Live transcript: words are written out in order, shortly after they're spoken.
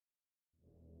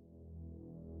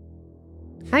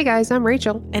Hi guys, I'm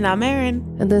Rachel. And I'm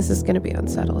Erin. And this is going to be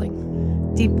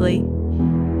unsettling. Deeply.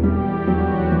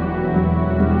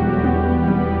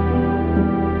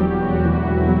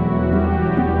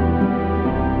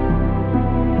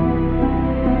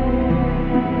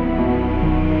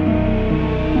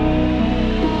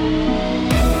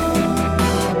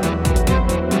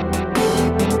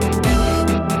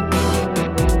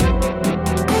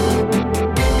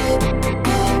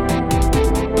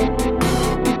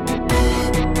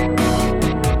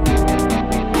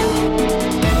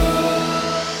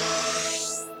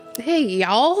 Hey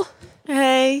y'all.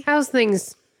 Hey. How's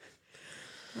things?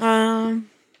 Pretty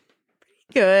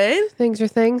good. Things are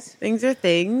things. Things are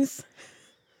things.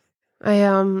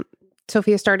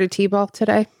 Sophia started T-ball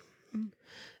today.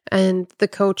 And the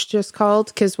coach just called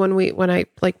because when I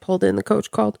pulled in, the coach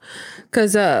called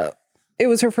because it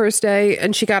was her first day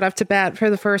and she got up to bat for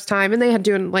the first time and they had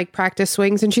doing practice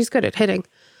swings and she's good at hitting.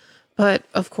 But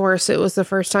of course it was the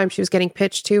first time she was getting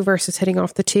pitched to versus hitting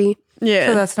off the tee. Yeah.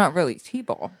 So that's not really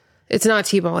T-ball. It's not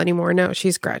T-ball anymore. No,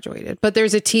 she's graduated. But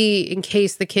there's a T in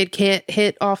case the kid can't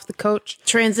hit off the coach.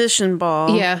 Transition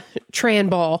ball. Yeah, tran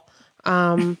ball.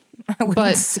 I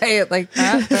wouldn't say it like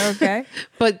that, but okay.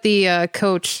 But the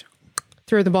coach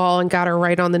threw the ball and got her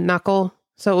right on the knuckle.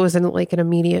 So it wasn't an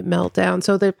immediate meltdown.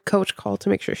 So the coach called to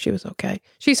make sure she was okay.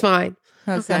 She's fine.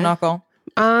 That's the knuckle.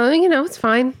 It's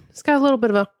fine. It's got a little bit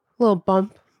of a little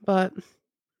bump, but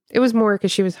it was more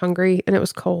because she was hungry and it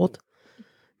was cold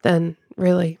than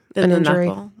really an injury.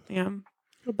 Knuckle. Yeah.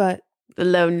 But The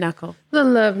low knuckle. the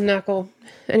love knuckle.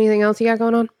 Anything else you got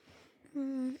going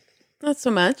on? Not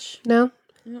so much. No?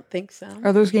 I don't think so.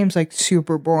 Are those games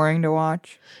super boring to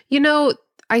watch?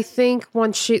 I think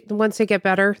once they get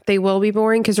better, they will be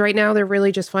boring because right now they're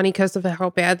really just funny because of how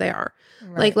bad they are.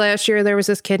 Right. Like last year, there was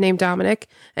this kid named Dominic,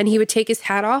 and he would take his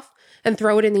hat off and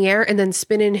throw it in the air and then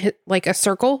spin in a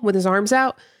circle with his arms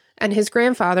out. And his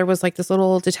grandfather was this little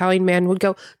old Italian man would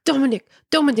go, Dominic,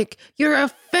 you're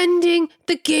offending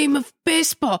the game of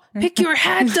baseball. Pick your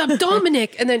hat up,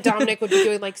 Dominic. And then Dominic would be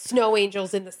doing snow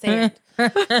angels in the sand.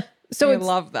 So I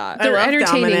love that. They're I love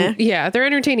entertaining. Dominic. Yeah, they're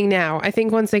entertaining now. I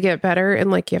think once they get better and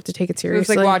you have to take it It's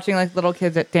seriously. like watching little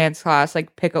kids at dance class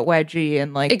pick a wedgie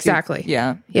and Exactly.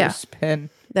 do Yeah. spin.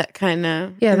 That kind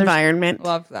of Yeah, there's- environment.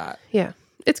 Love that. Yeah,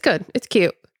 it's good. It's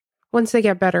cute. Once they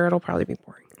get better, it'll probably be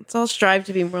boring. Let's all strive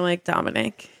to be more like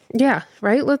Dominic. Yeah,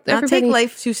 right? Let Not everybody... take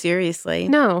life too seriously.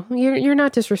 No, you're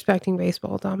not disrespecting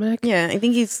baseball, Dominic. Yeah, I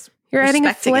think You're adding a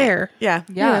respecting flair. it. Yeah.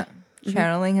 Yeah.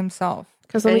 Channeling himself.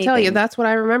 Because let me tell you, Anything. that's what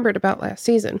I remembered about last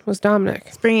season was Dominic.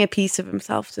 He's bringing a piece of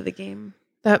himself to the game.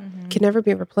 That can never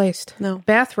be replaced. No.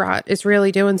 Bath Rot is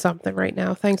really doing something right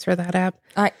now. Thanks for that, app.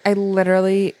 I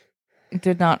literally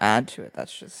did not add to it.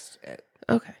 That's just it.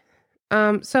 Okay.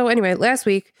 So anyway, last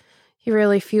week you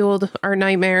really fueled our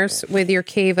nightmares with your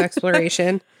cave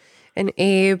exploration. And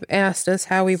Abe asked us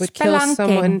how we would kill Spelunking.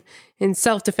 someone in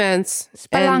self-defense.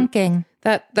 Spelunking.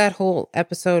 And that whole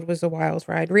episode was a wild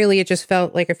ride. Really, it just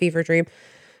felt like a fever dream.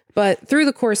 But through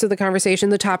the course of the conversation,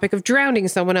 the topic of drowning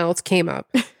someone else came up.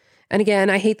 And again,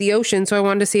 I hate the ocean, so I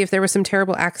wanted to see if there were some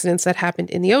terrible accidents that happened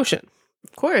in the ocean.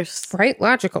 Of course. Right?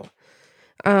 Logical.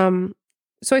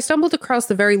 So I stumbled across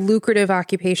the very lucrative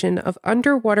occupation of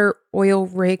underwater oil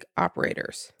rig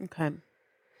operators. Okay.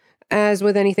 As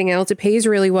with anything else, it pays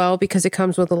really well because it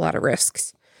comes with a lot of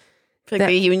risks. I feel like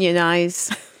they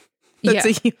unionize. That's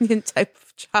a union type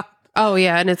of job. Oh,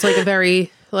 yeah. And it's a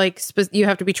very, you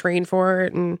have to be trained for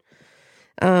it. And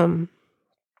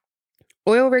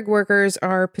oil rig workers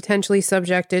are potentially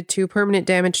subjected to permanent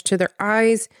damage to their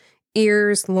eyes,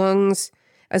 ears, lungs,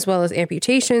 as well as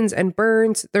amputations and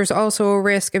burns. There's also a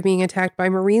risk of being attacked by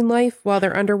marine life while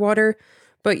they're underwater,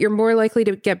 but you're more likely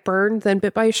to get burned than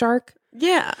bit by a shark.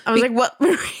 Yeah. I was what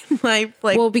marine life?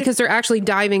 Well, because they're actually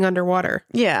diving underwater.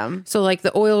 Yeah. So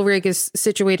the oil rig is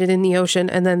situated in the ocean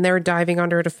and then they're diving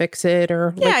under to fix it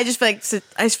or Yeah, I just feel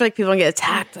like people don't get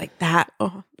attacked like that.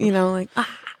 Oh,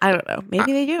 I don't know.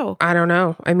 Maybe they do. I don't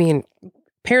know. I mean,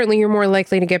 apparently you're more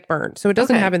likely to get burned. So it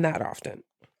doesn't happen that often.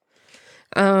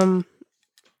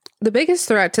 The biggest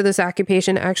threat to this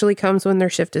occupation actually comes when their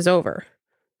shift is over.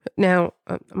 Now,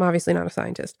 I'm obviously not a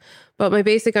scientist, but my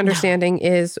basic understanding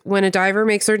is when a diver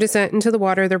makes their descent into the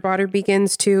water, their body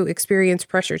begins to experience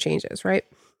pressure changes, right?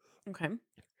 Okay.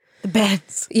 The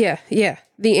beds. Yeah.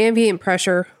 The ambient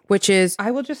pressure, which is... I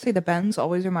will just say the bends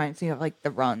always reminds me of the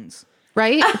runs.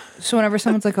 Right? So whenever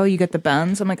someone's oh, you get the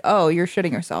bends, I'm oh, you're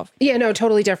shitting yourself. Yeah, no,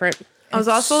 totally different. I was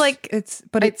also like,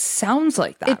 it sounds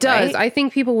like that. It does. right? I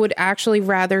think people would actually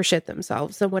rather shit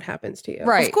themselves than what happens to you.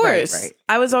 Right. of course. Right.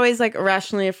 I was always like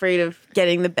irrationally afraid of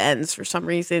getting the bends for some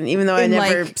reason, even though I In,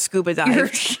 never like, scuba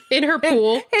dived. In her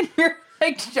pool. In your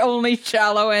like only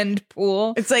shallow end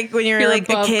pool. It's like when you're Your like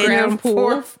a above kid. ground pool.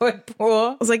 4-foot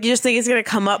pool. It's like you just think it's gonna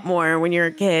come up more when you're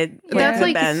a kid. That's the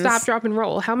like bends. stop, drop, and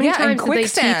roll. How many Yeah, and times did they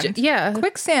quicksand. teach? Yeah.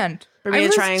 Quicksand. For I me, a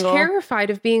was triangle. terrified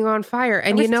of being on fire.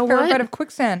 And I you was know terrified what? of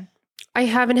quicksand. I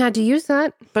haven't had to use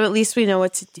that. But at least we know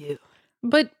what to do.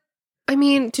 But, I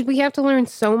mean, did we have to learn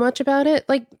so much about it?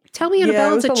 Like, tell me how to it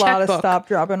balance was a a lot of checkbook. stop,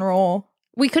 drop, and roll.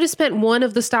 We could have spent one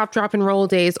of the stop, drop, and roll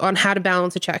days on how to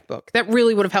balance a checkbook. That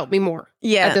really would have helped me more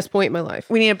Yeah. at this point in my life.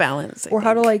 We need a balance. I Or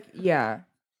how to think.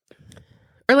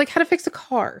 Or like how to fix a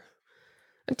car.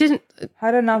 I didn't. how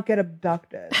to not get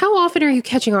abducted. How often are you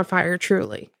catching on fire,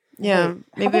 truly? Yeah. How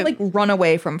Maybe about like run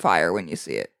away from fire when you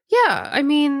see it? Yeah, I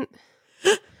mean,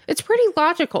 it's pretty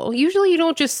logical. Usually you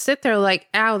don't just sit there like,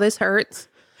 ow, this hurts.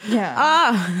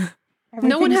 Yeah.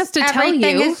 No one has to tell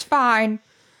everything you. is fine.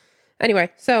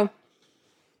 Anyway, so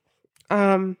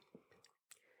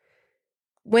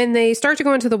when they start to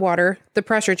go into the water, the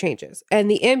pressure changes. And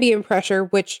the ambient pressure,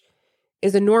 which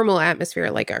is a normal atmosphere,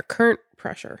 like our current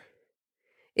pressure,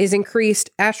 is increased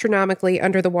astronomically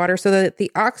under the water so that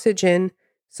the oxygen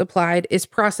supplied is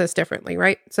processed differently,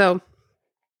 right? So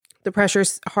the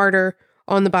pressure's harder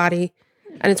on the body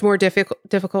and it's more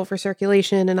difficult for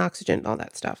circulation and oxygen and all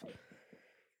that stuff.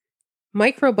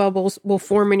 Microbubbles will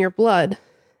form in your blood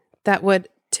that would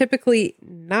typically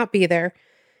not be there,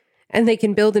 and they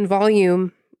can build in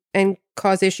volume and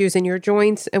cause issues in your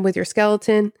joints and with your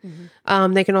skeleton.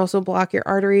 They can also block your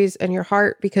arteries and your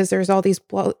heart because there's all these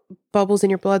bubbles in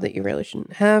your blood that you really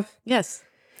shouldn't have. yes.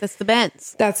 That's the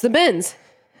bends. That's the bends.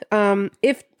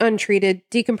 If untreated,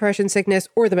 decompression sickness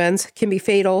or the bends can be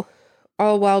fatal,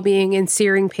 all while being in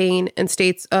searing pain and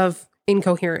states of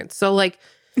incoherence. So like,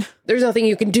 there's nothing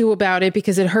you can do about it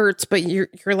because it hurts, but you're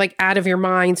like out of your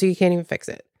mind, so you can't even fix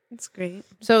it. That's great.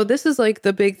 So this is like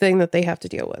the big thing that they have to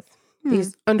deal with.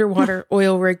 These underwater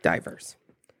oil rig divers.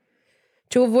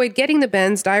 To avoid getting the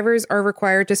bends, divers are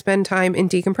required to spend time in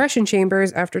decompression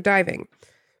chambers after diving.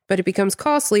 But it becomes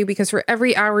costly because for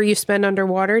every hour you spend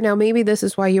underwater, now maybe this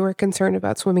is why you were concerned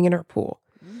about swimming in our pool.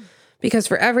 Because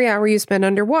for every hour you spend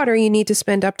underwater, you need to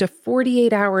spend up to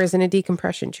 48 hours in a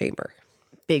decompression chamber.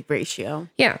 Big ratio.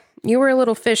 Yeah, you were a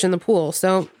little fish in the pool,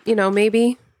 so, you know,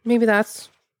 maybe that's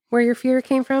where your fear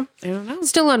came from. I don't know.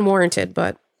 Still unwarranted,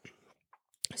 but...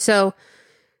 So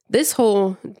this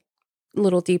whole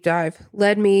little deep dive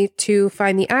led me to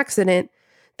find the accident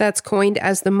that's coined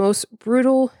as the most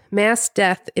brutal mass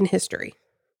death in history.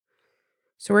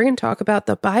 So we're going to talk about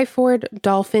the Byford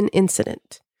Dolphin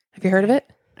incident. Have you heard of it?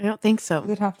 I don't think so.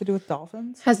 Does it have to do with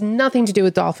dolphins? Has nothing to do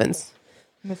with dolphins.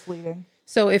 Misleading.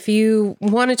 So if you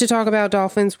wanted to talk about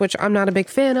dolphins, which I'm not a big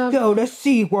fan of. Go to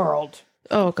SeaWorld.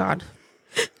 Oh, God.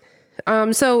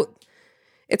 So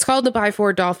it's called the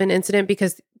Byford Dolphin incident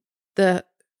because the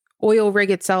oil rig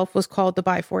itself was called the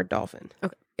Byford Dolphin.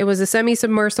 Okay. It was a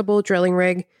semi-submersible drilling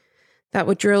rig that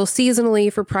would drill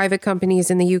seasonally for private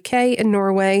companies in the UK and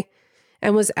Norway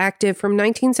and was active from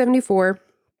 1974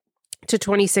 to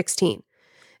 2016.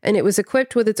 And it was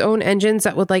equipped with its own engines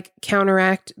that would like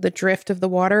counteract the drift of the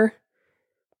water.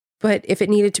 But if it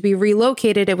needed to be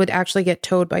relocated, it would actually get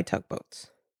towed by tugboats.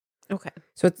 Okay.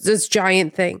 So it's this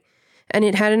giant thing. And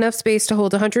it had enough space to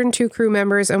hold 102 crew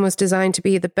members and was designed to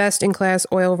be the best in class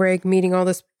oil rig, meeting all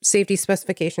the safety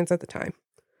specifications at the time.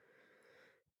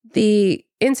 The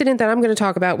incident that I'm going to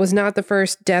talk about was not the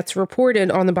first deaths reported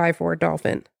on the Byford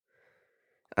Dolphin.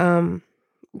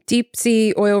 Deep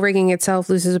sea oil rigging itself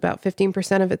loses about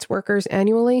 15% of its workers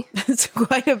annually. That's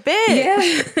quite a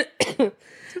bit.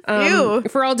 Yeah.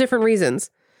 For all different reasons.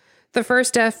 The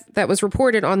first death that was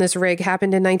reported on this rig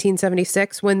happened in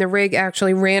 1976 when the rig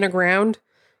actually ran aground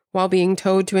while being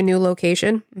towed to a new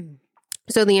location.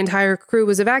 So the entire crew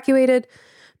was evacuated,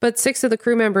 but 6 of the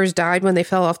crew members died when they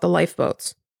fell off the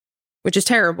lifeboats, which is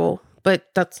terrible, but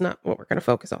that's not what we're going to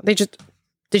focus on. They just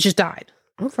died.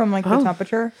 From like the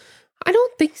temperature I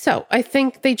don't think so. I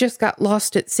think they just got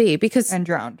lost at sea because and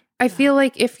drowned. I feel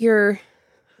like if you're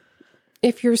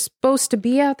supposed to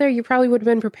be out there, you probably would have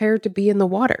been prepared to be in the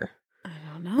water. I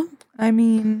don't know. I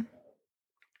mean,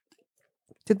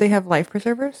 did they have life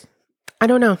preservers? I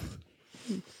don't know.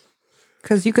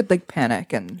 Because you could like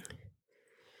panic and.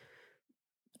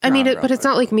 I mean, drown but real it's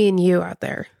not like me and you out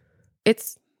there.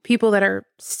 It's people that are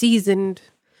seasoned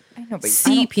I know, but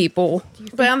sea people.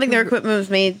 But I don't think their equipment was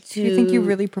made to Do you think you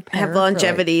really prepare have for, like-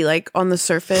 longevity like on the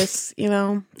surface, you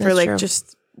know, or That's like true.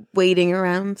 just waiting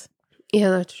around. Yeah,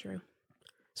 that's true.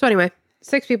 So anyway,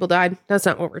 6 people died. That's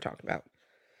not what we're talking about.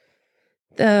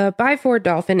 The Byford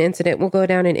Dolphin incident will go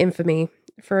down in infamy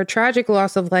for a tragic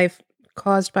loss of life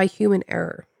caused by human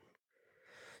error.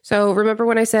 So remember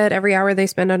when I said every hour they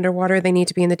spend underwater, they need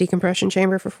to be in the decompression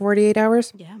chamber for 48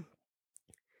 hours? Yeah.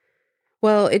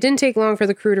 Well, it didn't take long for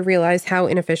the crew to realize how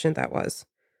inefficient that was.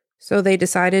 So they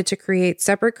decided to create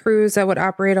separate crews that would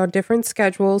operate on different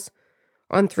schedules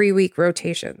on 3-week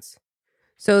rotations.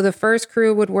 So the first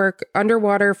crew would work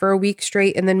underwater for a week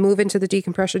straight and then move into the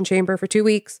decompression chamber for 2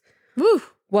 weeks. Woo.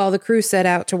 While the crew set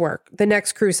out to work. The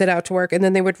next crew set out to work, and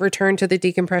then they would return to the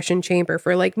decompression chamber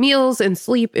for like meals and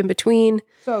sleep in between.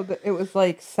 So it was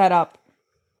like set up.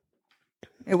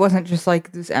 It wasn't just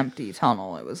like this empty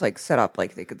tunnel. It was like set up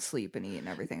like they could sleep and eat and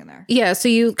everything in there. Yeah, so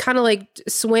you kind of like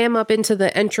swam up into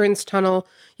the entrance tunnel.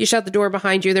 You shut the door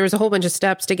behind you. There was a whole bunch of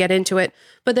steps to get into it.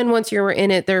 But then once you were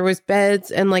in it, there was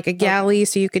beds and like a galley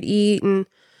so you could eat.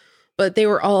 But they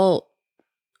were all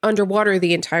underwater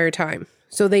the entire time.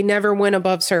 So they never went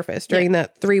above surface during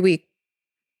that 3-week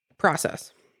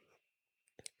process.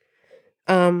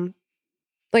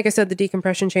 Like I said, the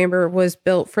decompression chamber was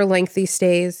built for lengthy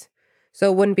stays, so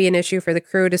it wouldn't be an issue for the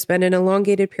crew to spend an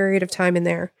elongated period of time in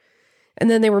there. And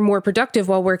then they were more productive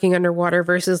while working underwater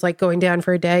versus like going down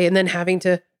for a day and then having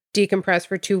to decompress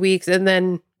for 2 weeks and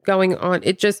then going on.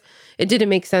 It didn't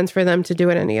make sense for them to do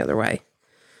it any other way.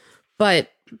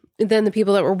 But then the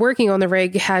people that were working on the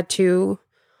rig had to,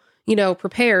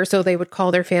 prepare. So they would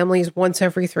call their families once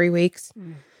every 3 weeks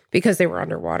because they were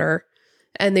underwater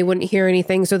and they wouldn't hear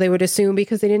anything. So they would assume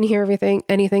because they didn't hear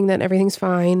anything that everything's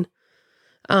fine.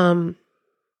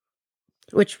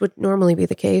 Which would normally be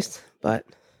the case, but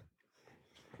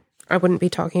I wouldn't be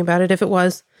talking about it if it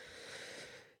was.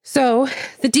 So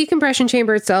the decompression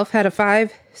chamber itself had a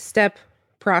 5-step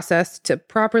process to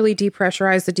properly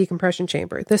depressurize the decompression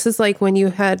chamber. This is like when you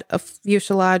had a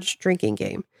fuselage drinking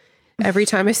game. Every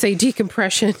time I say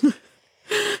decompression.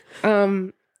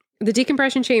 The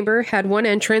decompression chamber had 1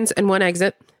 entrance and 1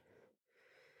 exit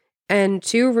and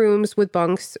 2 rooms with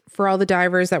bunks for all the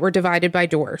divers that were divided by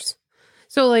doors.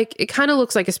 So like it kind of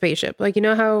looks like a spaceship. Like, you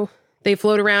know how they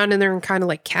float around and they're in kind of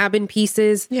like cabin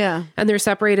pieces? Yeah. And they're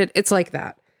separated. It's like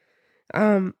that.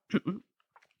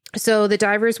 So the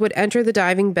divers would enter the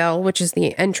diving bell, which is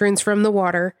the entrance from the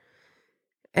water,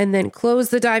 and then close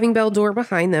the diving bell door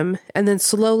behind them, and then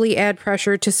slowly add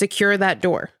pressure to secure that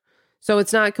door. So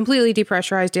it's not completely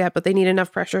depressurized yet, but they need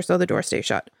enough pressure so the door stays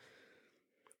shut.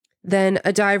 Then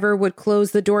a diver would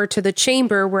close the door to the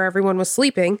chamber where everyone was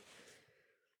sleeping,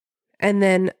 and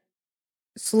then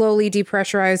slowly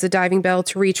depressurize the diving bell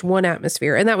to reach 1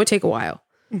 atmosphere. And that would take a while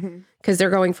because they're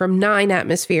going from 9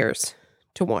 atmospheres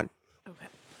to 1.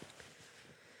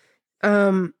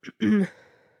 Okay.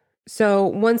 So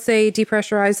once they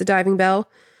depressurized the diving bell,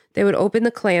 they would open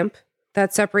the clamp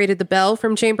that separated the bell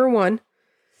from chamber 1.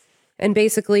 And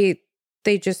basically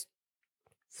they just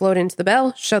float into the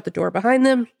bell, shut the door behind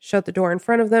them, shut the door in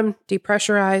front of them,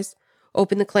 depressurize,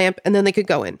 open the clamp, and then they could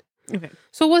go in. Okay.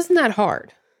 So it wasn't that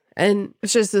hard. And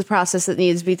it's just the process that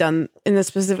needs to be done in the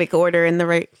specific order in the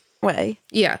right way.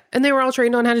 Yeah. And they were all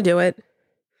trained on how to do it.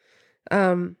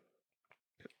 And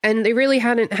they really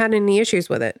hadn't had any issues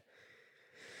with it.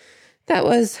 That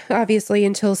was obviously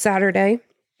until Saturday,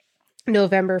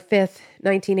 November 5th,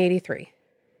 1983.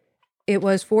 It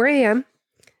was 4 a.m.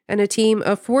 and a team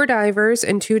of 4 divers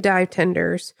and 2 dive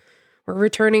tenders were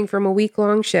returning from a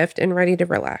week-long shift and ready to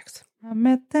relax. I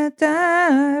met the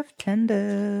dive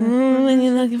tender. When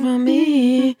you're looking for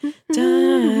me,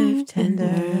 dive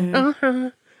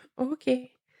tender.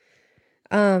 Okay.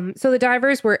 So the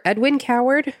divers were Edwin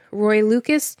Coward, Roy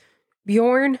Lucas,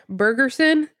 Bjorn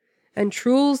Bergerson, and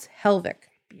Truls Helvik.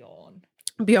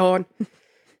 Bjorn.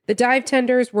 The dive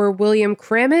tenders were William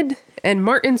Cramid and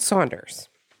Martin Saunders.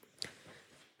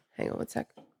 Hang on one sec.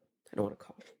 I don't want to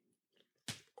cough.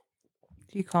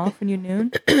 Do you cough when you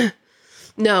noon?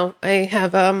 No, I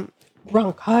have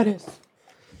bronchitis.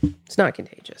 It's not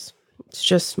contagious. It's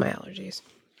just my allergies.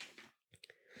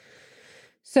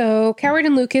 So Coward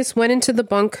and Lucas went into the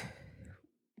bunk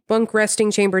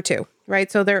resting chamber 2,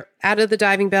 right? So they're out of the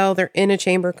diving bell. They're in a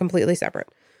chamber completely separate.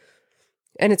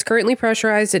 And it's currently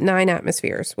pressurized at 9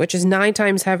 atmospheres, which is 9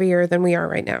 times heavier than we are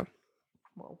right now.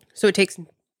 So it takes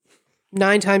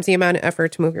 9 times the amount of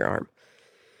effort to move your arm.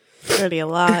 Already a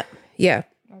lot. Yeah.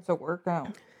 That's a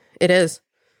workout. It is.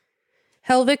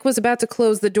 Helvik was about to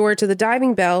close the door to the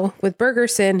diving bell with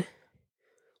Bergerson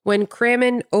when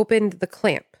Cramen opened the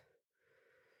clamp.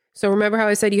 So remember how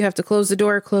I said you have to close the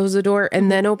door,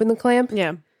 and then open the clamp?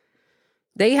 Yeah.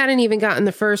 They hadn't even gotten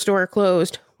the first door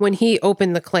closed when he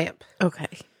opened the clamp. Okay.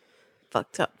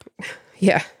 Fucked up.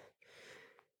 Yeah.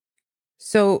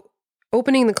 So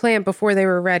opening the clamp before they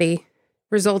were ready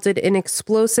resulted in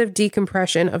explosive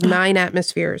decompression of 9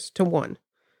 atmospheres to 1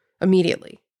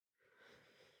 immediately.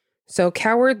 So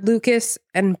Coward, Lucas,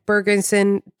 and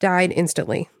Bergenson died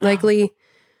instantly. Likely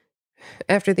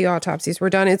after the autopsies were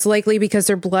done. It's likely because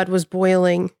their blood was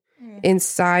boiling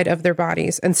inside of their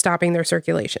bodies and stopping their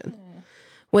circulation.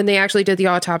 When they actually did the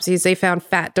autopsies, they found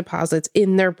fat deposits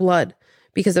in their blood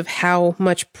because of how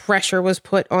much pressure was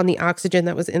put on the oxygen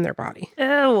that was in their body.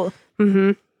 Ew.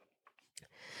 Mm-hmm.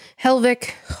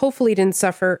 Helvig hopefully didn't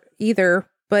suffer either,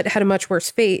 but had a much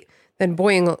worse fate than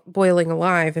boiling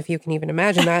alive, if you can even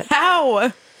imagine that.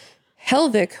 How?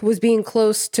 Helvig was being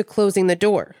close to closing the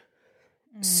door.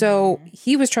 So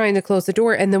he was trying to close the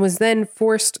door and then was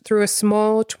forced through a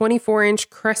small 24-inch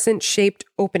crescent-shaped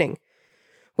opening,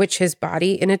 which his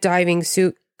body in a diving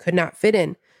suit could not fit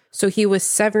in. So he was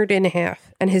severed in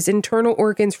half, and his internal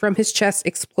organs from his chest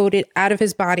exploded out of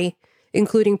his body,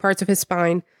 including parts of his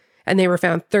spine, and they were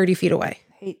found 30 feet away.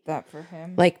 Hate that for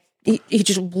him. Like, he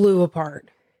just blew apart.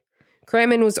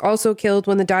 Cramen was also killed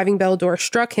when the diving bell door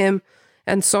struck him,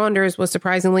 and Saunders was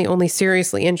surprisingly only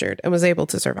seriously injured and was able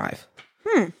to survive.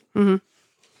 Mm-hmm.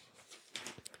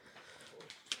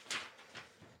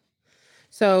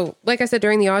 So, like I said,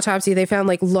 during the autopsy, they found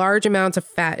like large amounts of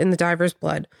fat in the diver's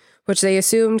blood, which they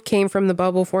assumed came from the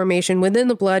bubble formation within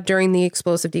the blood during the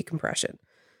explosive decompression.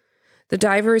 The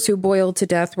divers who boiled to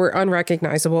death were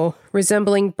unrecognizable,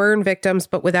 resembling burn victims,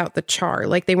 but without the char.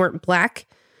 Like, they weren't black,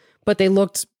 but they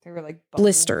looked They were like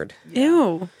blistered.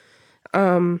 Ew.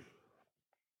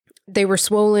 They were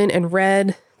swollen and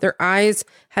red. Their eyes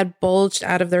had bulged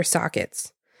out of their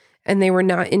sockets, and they were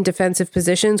not in defensive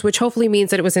positions, which hopefully means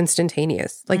that it was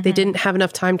instantaneous. Like, they didn't have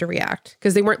enough time to react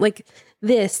because they weren't like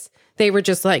this. They were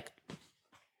just like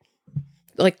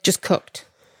just cooked.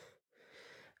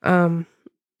 An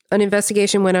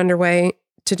investigation went underway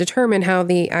to determine how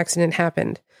the accident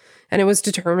happened, and it was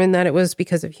determined that it was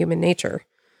because of human nature.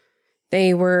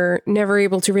 They were never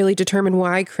able to really determine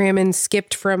why Cramen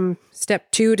skipped from step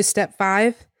 2 to step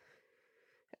 5.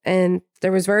 And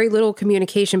there was very little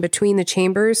communication between the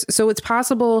chambers. So it's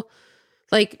possible,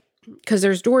 like, because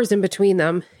there's doors in between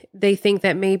them, they think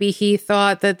that maybe he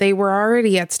thought that they were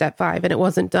already at step 5 and it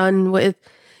wasn't done with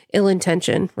ill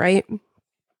intention, right?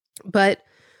 But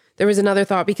there was another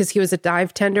thought because he was a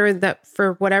dive tender that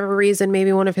for whatever reason,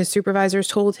 maybe one of his supervisors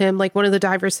told him, like one of the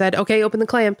divers said, okay, open the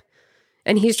clamp.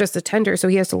 And he's just a tender, so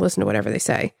he has to listen to whatever they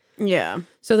say. Yeah.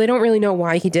 So they don't really know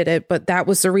why he did it, but that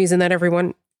was the reason that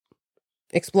everyone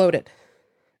exploded.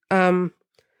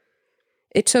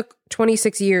 It took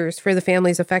 26 years for the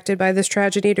families affected by this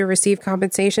tragedy to receive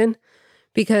compensation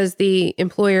because the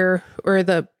employer or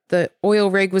the oil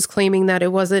rig was claiming that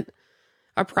it wasn't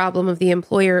a problem of the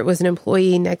employer, it was an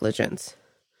employee negligence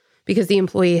because the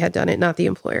employee had done it, not the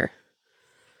employer.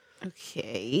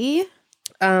 Okay.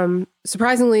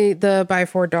 Surprisingly, the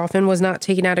Byford Dolphin was not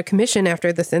taken out of commission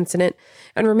after this incident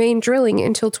and remained drilling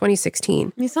until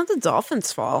 2016. It's not the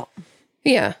Dolphin's fault.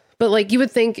 Yeah, but like you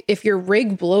would think if your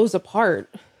rig blows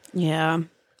apart. Yeah.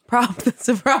 That's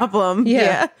a problem.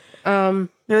 Yeah. They're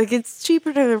like, it's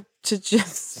cheaper to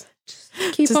just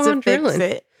keep just on to fix drilling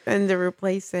it and to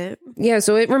replace it. Yeah,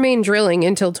 so it remained drilling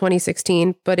until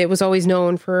 2016, but it was always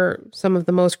known for some of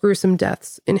the most gruesome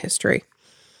deaths in history.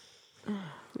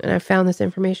 And I found this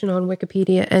information on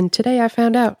Wikipedia and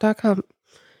todayifoundout.com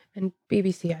and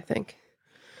BBC, I think.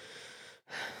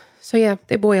 So yeah,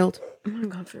 they boiled. I'm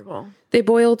uncomfortable. They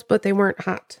boiled, but they weren't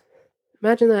hot.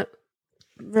 Imagine that.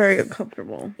 Very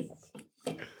uncomfortable.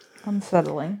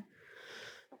 Unsettling.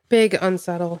 Big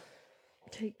unsettle.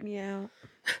 Take me out.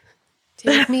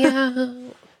 Take me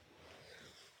out.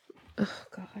 Oh,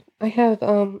 God. I have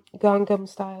Gangnam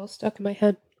Style stuck in my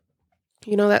head.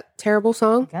 You know that terrible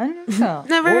song?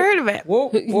 Never heard of it. Whoa,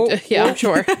 whoa, Yeah, I'm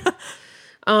sure.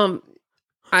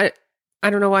 I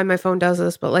don't know why my phone does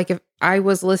this, but like if I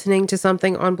was listening to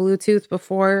something on Bluetooth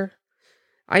before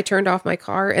I turned off my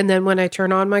car, and then when I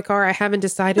turn on my car, I haven't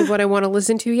decided what I want to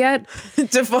listen to yet.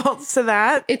 Defaults to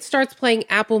that. It starts playing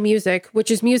Apple Music, which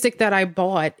is music that I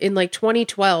bought in like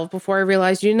 2012 before I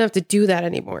realized you didn't have to do that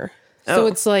anymore. So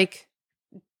it's like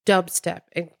dubstep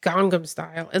and Gangnam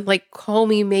Style and like Call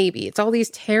Me Maybe. It's all these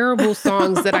terrible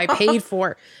songs that I paid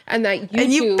for, and that YouTube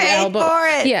and you paid album. For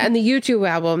it. Yeah, and the YouTube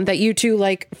album that U2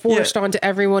 like forced onto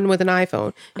everyone with an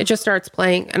iPhone. It just starts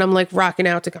playing, and I'm like rocking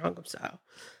out to Gangnam Style.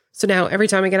 So now every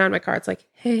time I get out of my car, it's like,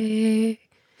 hey,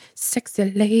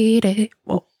 sexy lady.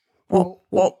 Whoa, whoa,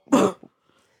 whoa.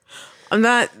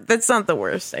 That's not the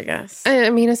worst, I guess.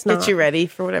 I mean, it's not. Gets you ready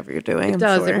for whatever you're doing. It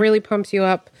does. Sure. It really pumps you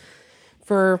up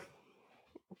for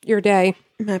your day.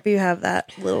 I'm happy you have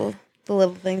that little The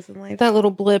little things in life. That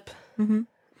little blip.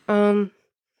 Mm-hmm.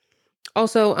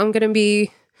 Also,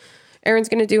 Erin's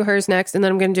going to do hers next, and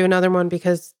then I'm going to do another one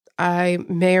because I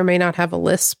may or may not have a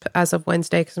lisp as of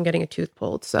Wednesday because I'm getting a tooth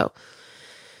pulled. So,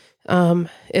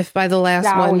 if by the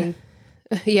last one,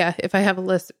 if I have a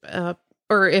lisp,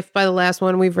 or if by the last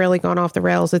one we've really gone off the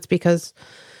rails, it's because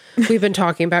we've been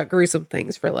talking about gruesome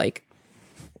things for like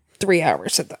 3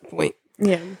 hours at that point.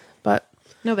 Yeah. But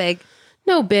no big.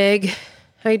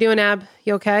 How you doing, Ab?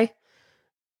 You okay?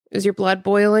 Is your blood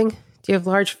boiling? Do you have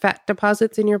large fat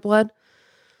deposits in your blood?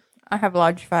 I have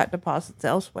large fat deposits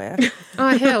elsewhere.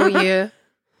 Oh, hell yeah.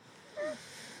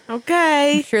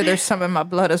 Okay. I'm sure there's some in my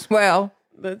blood as well.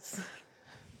 That's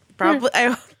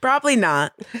probably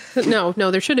not. No,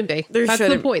 there shouldn't be. That's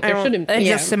the point. There shouldn't be.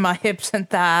 Just in my hips and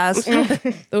thighs.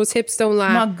 Those hips don't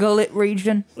lie. My gullet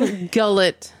region.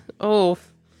 Gullet. Oh,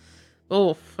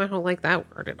 I don't like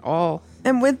that word at all.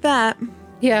 And with that.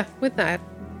 Yeah, with that.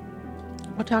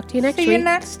 I'll talk to you next week. See you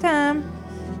next time.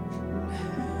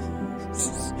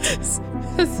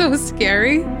 That's so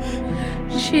scary.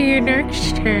 See you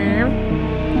next time.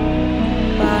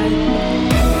 Bye.